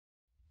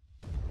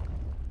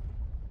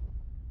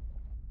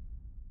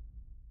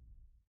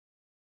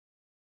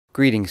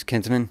Greetings,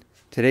 kinsmen.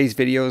 Today's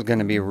video is going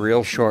to be a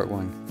real short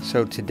one.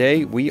 So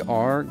today we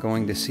are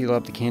going to seal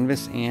up the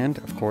canvas and,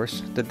 of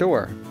course, the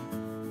door.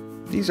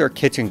 These are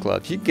kitchen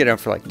gloves. You can get them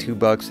for like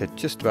 $2 at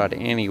just about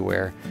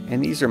anywhere.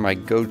 And these are my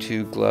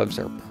go-to gloves.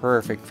 They're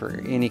perfect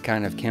for any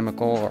kind of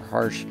chemical or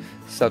harsh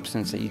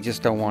substance that you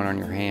just don't want on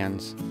your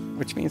hands.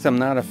 Which means I'm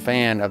not a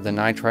fan of the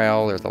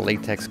nitrile or the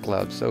latex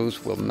gloves.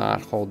 Those will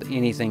not hold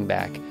anything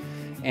back.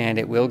 And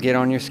it will get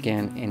on your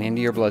skin and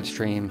into your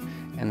bloodstream.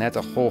 And that's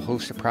a whole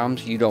host of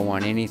problems you don't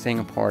want anything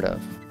a part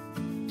of.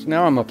 So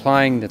now I'm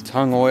applying the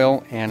tongue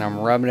oil and I'm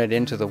rubbing it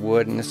into the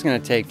wood, and this is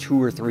going to take 2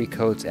 or 3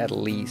 coats at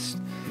least.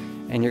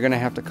 And you're going to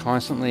have to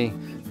constantly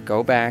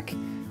go back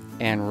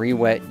and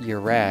re-wet your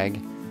rag,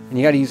 and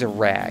you got to use a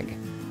rag.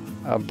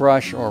 A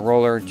brush or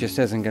roller just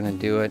isn't going to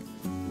do it.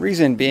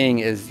 Reason being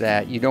is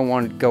that you don't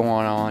want to go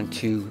on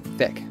too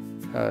thick.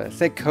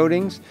 Thick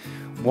coatings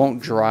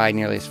won't dry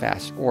nearly as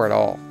fast or at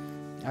all.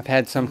 I've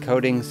had some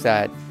coatings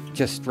that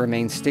just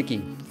remain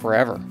sticky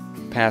forever.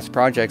 Past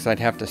projects, I'd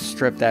have to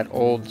strip that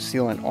old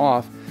sealant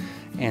off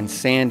and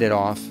sand it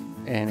off,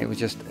 and it was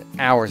just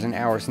hours and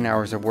hours and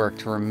hours of work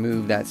to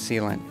remove that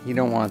sealant. You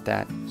don't want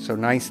that. So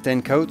nice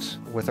thin coats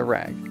with a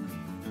rag.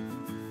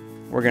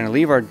 We're going to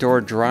leave our door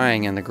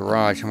drying in the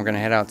garage, and we're going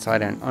to head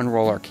outside and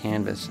unroll our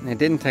canvas. And it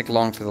didn't take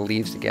long for the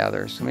leaves to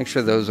gather, so make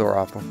sure those are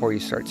off before you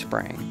start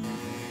spraying.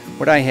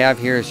 What I have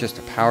here is just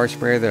a power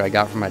sprayer that I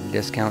got from a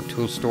discount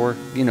tool store.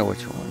 You know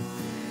which one.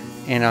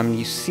 And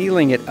I'm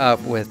sealing it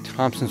up with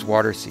Thompson's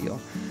water seal.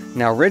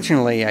 Now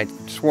originally I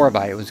swore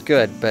by it was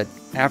good, but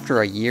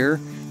after a year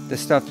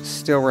this stuff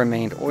still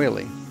remained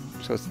oily,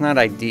 so it's not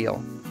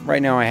ideal.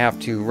 Right now I have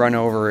to run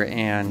over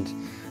and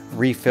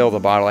refill the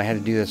bottle. I had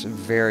to do this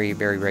very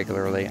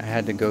regularly. I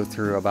had to go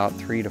through about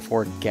 3 to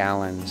 4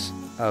 gallons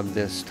of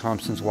this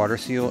Thompson's water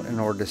seal in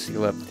order to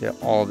seal up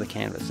all of the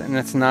canvas, and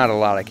that's not a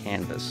lot of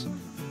canvas.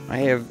 I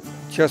have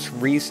just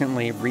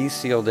recently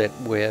resealed it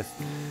with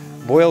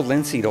boiled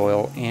linseed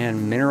oil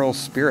and mineral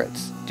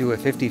spirits. Do a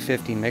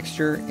 50-50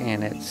 mixture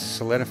and it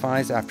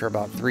solidifies after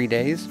about 3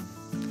 days.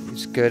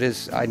 It's good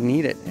as I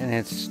need it, and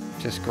it's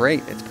just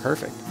great. It's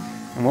perfect.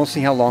 And we'll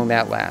see how long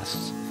that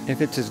lasts. If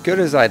it's as good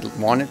as I'd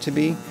want it to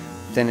be,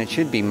 then it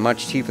should be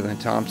much cheaper than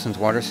Thompson's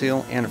water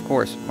seal, and of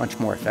course much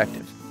more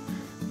effective.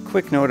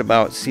 Quick note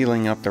about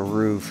sealing up the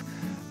roof.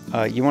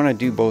 You want to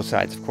do both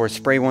sides. Of course,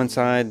 spray one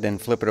side, then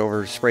flip it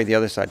over, spray the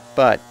other side,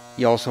 but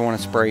you also want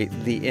to spray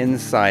the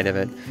inside of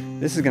it.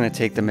 This is going to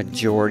take the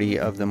majority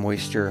of the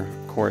moisture.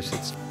 Of course,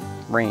 it's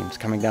rain's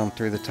coming down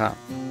through the top.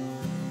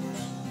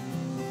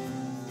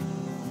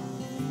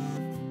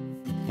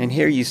 And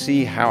here you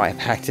see how I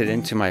packed it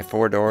into my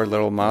 4-door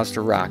little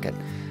monster rocket.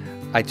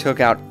 I took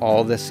out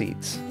all the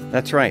seats.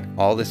 That's right,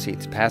 all the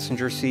seats,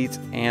 passenger seats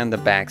and the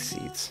back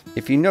seats.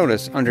 If you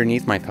notice,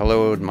 underneath my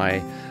pillow and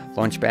my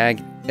lunch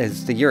bag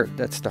is the yurt.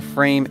 That's the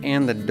frame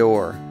and the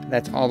door.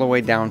 That's all the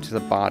way down to the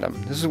bottom.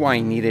 This is why I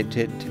needed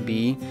it to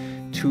be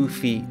 2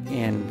 feet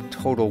in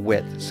total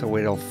width, so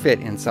it'll fit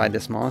inside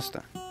this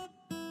monster.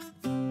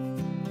 And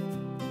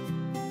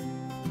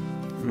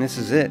this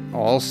is it,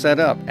 all set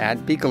up at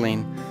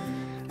Bicolline.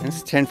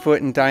 It's 10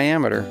 foot in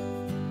diameter,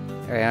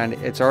 and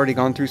it's already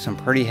gone through some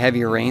pretty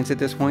heavy rains at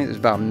this point. It's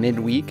about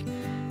midweek.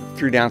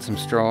 Threw down some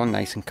straw,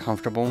 nice and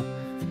comfortable.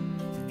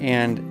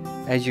 And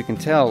as you can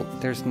tell,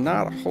 there's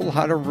not a whole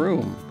lot of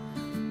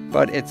room,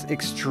 but it's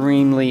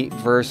extremely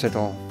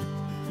versatile,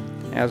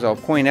 as I'll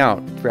point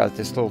out throughout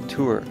this little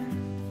tour.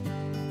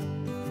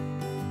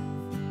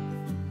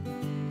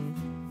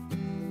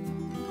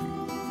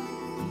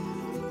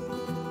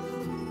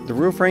 The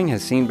roof ring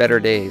has seen better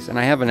days, and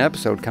I have an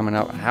episode coming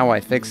up how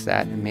I fixed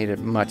that and made it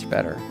much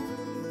better.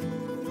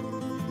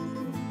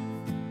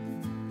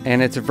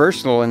 And it's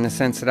versatile in the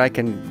sense that I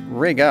can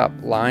rig up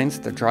lines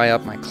to dry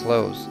up my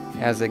clothes.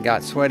 As it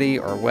got sweaty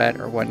or wet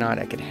or whatnot,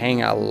 I could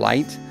hang a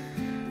light.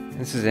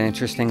 This is an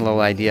interesting little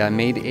idea. I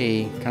made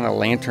a kind of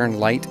lantern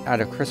light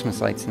out of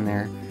Christmas lights in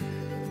there,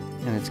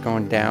 and it's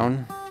going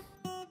down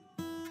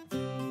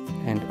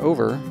and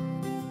over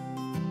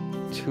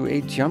to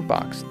a jump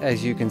box,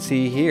 as you can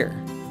see here.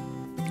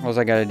 All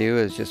I gotta do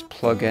is just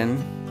plug in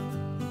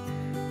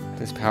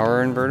this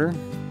power inverter.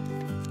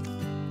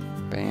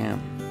 Bam.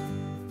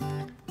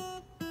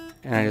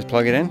 And I just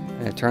plug it in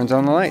and it turns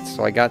on the lights.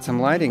 So I got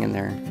some lighting in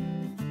there.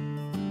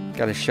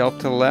 Got a shelf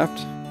to the left,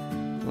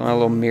 a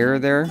little mirror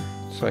there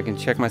so I can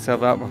check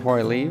myself out before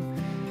I leave.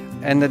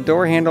 And the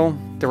door handle,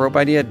 the rope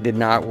idea did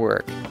not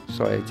work,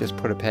 so I just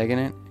put a peg in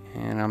it,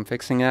 and I'm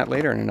fixing that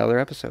later in another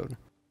episode.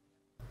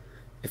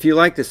 If you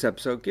like this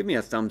episode, give me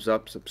a thumbs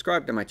up,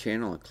 subscribe to my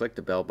channel, and click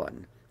the bell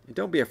button. And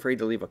don't be afraid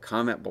to leave a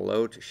comment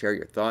below to share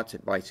your thoughts,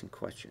 advice, and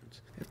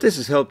questions. If this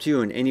has helped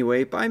you in any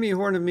way, buy me a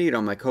horn of meat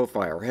on my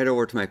Ko-Fi or head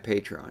over to my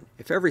Patreon.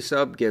 If every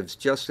sub gives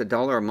just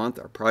 $1 a month,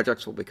 our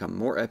projects will become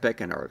more epic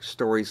and our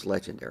stories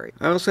legendary.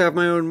 I also have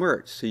my own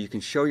merch, so you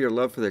can show your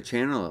love for the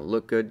channel and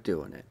look good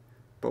doing it.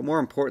 But more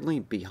importantly,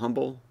 be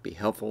humble, be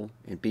helpful,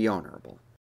 and be honorable.